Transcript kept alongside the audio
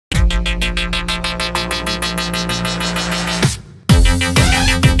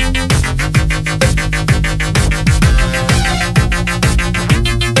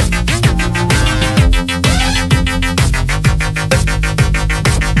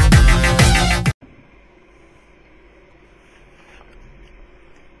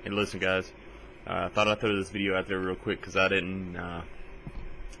listen guys, I thought I'd throw this video out there real quick because I didn't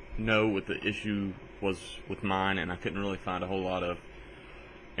know what the issue was with mine, and I couldn't really find a whole lot of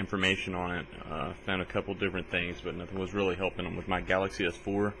information on it. Found a couple different things, but nothing was really helping with my Galaxy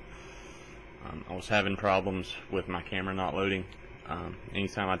S4. I was having problems with my camera not loading.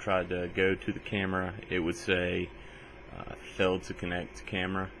 Anytime I tried to go to the camera, it would say failed to connect to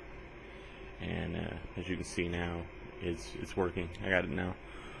camera, and as you can see now, it's working. I got it now.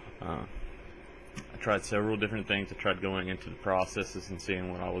 I tried several different things. I tried going into the processes and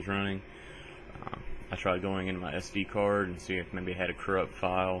seeing what I was running. I tried going into my SD card and see if maybe I had a corrupt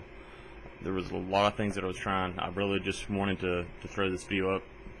file. There was a lot of things that I was trying. I really just wanted to throw this video up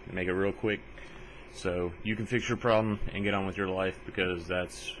and make it real quick so you can fix your problem and get on with your life, because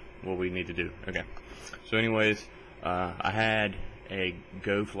that's what we need to do. Okay, so anyways, I had a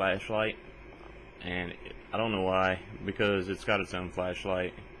Go flashlight, and I don't know why, because it's got its own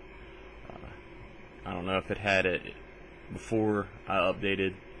flashlight. I don't know if it had it before I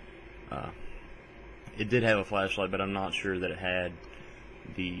updated. It did have a flashlight, but I'm not sure that it had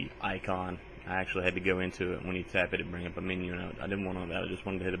the icon. I actually had to go into it. When you tap it, bring up a menu, and I didn't want that. I just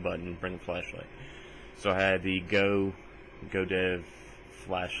wanted to hit a button and bring a flashlight. So I had the Go Dev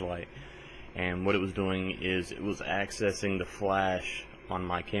flashlight, and what it was doing is it was accessing the flash on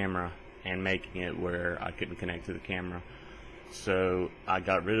my camera and making it where I couldn't connect to the camera. So I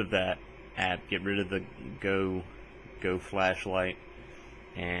got rid of that app, get rid of the Go flashlight,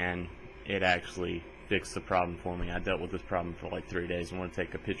 and it actually fixed the problem for me. I dealt with this problem for like 3 days. I want to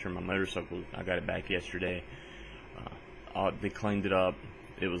take a picture of my motorcycle. I got it back yesterday. They cleaned it up.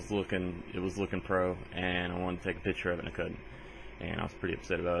 It was looking pro, and I wanted to take a picture of it, and I couldn't, and I was pretty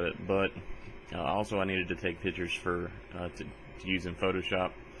upset about it. But also I needed to take pictures for to use in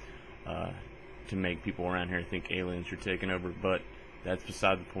Photoshop to make people around here think aliens are taking over, but that's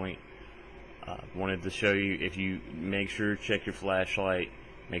beside the point. Wanted to show you, if you make sure check your flashlight,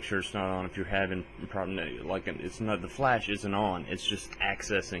 make sure it's not on. If you're having a problem, like it's not, the flash isn't on, it's just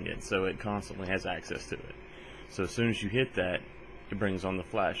accessing it, so it constantly has access to it. So as soon as you hit that, it brings on the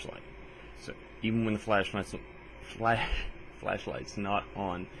flashlight. So even when the flashlight's not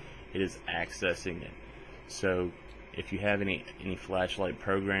on, it is accessing it. So if you have any flashlight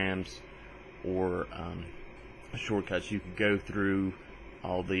programs or shortcuts, you can go through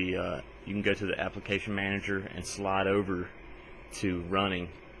all the you can go to the application manager and slide over to running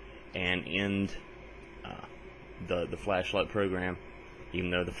and end the flashlight program.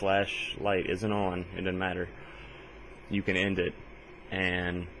 Even though the flashlight isn't on, it doesn't matter, you can end it,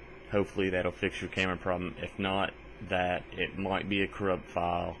 and hopefully that'll fix your camera problem. If not that, it might be a corrupt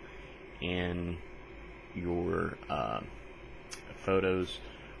file in your photos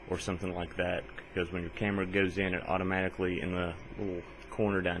or something like that, because when your camera goes in, it automatically in the little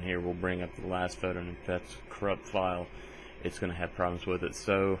corner down here will bring up the last photo, and if that's a corrupt file, it's going to have problems with it.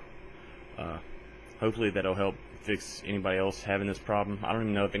 So hopefully that'll help fix anybody else having this problem. I don't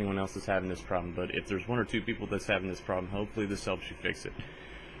even know if anyone else is having this problem, but if there's one or two people that's having this problem, hopefully this helps you fix it.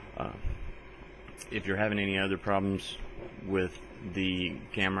 If you're having any other problems with the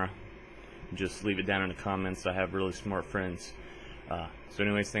camera, just leave it down in the comments. I have really smart friends. So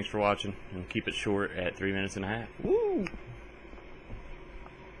anyways, thanks for watching, and keep it short at 3.5 minutes. Woo!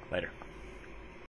 Later.